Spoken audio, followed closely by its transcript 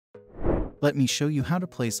Let me show you how to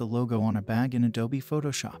place a logo on a bag in Adobe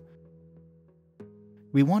Photoshop.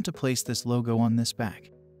 We want to place this logo on this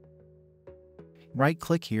bag.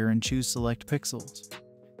 Right-click here and choose Select Pixels.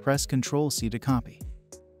 Press Ctrl-C to copy.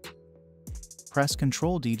 Press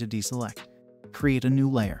Ctrl-D to deselect. Create a new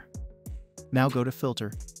layer. Now go to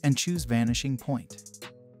Filter and choose Vanishing Point.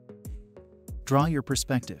 Draw your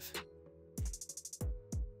perspective.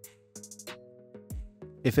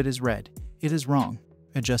 If it is red, it is wrong.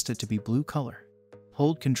 Adjust it to be blue color.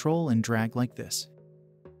 Hold Ctrl and drag like this.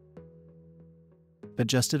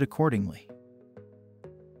 Adjust it accordingly.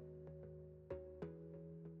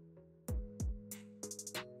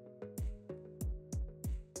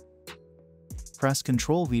 Press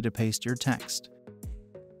Ctrl-V to paste your text.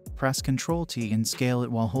 Press Ctrl-T and scale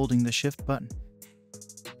it while holding the Shift button.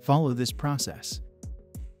 Follow this process.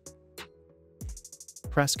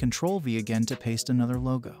 Press Ctrl-V again to paste another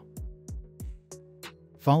logo.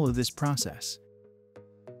 Follow this process.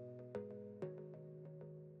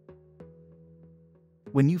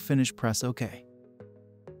 When you finish, press OK.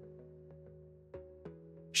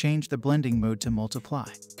 Change the blending mode to multiply.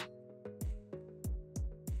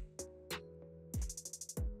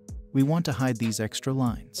 We want to hide these extra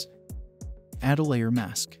lines. Add a layer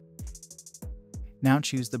mask. Now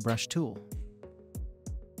choose the brush tool.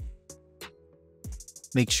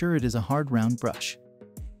 Make sure it is a hard round brush.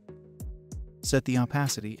 Set the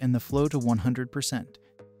opacity and the flow to 100%.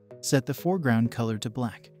 Set the foreground color to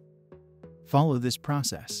black. Follow this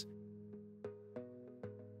process.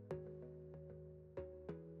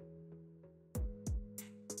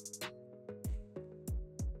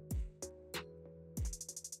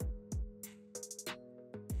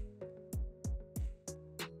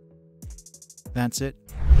 That's it.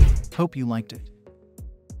 Hope you liked it.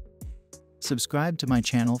 Subscribe to my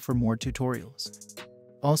channel for more tutorials.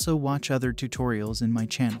 Also watch other tutorials in my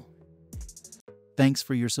channel. Thanks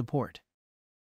for your support.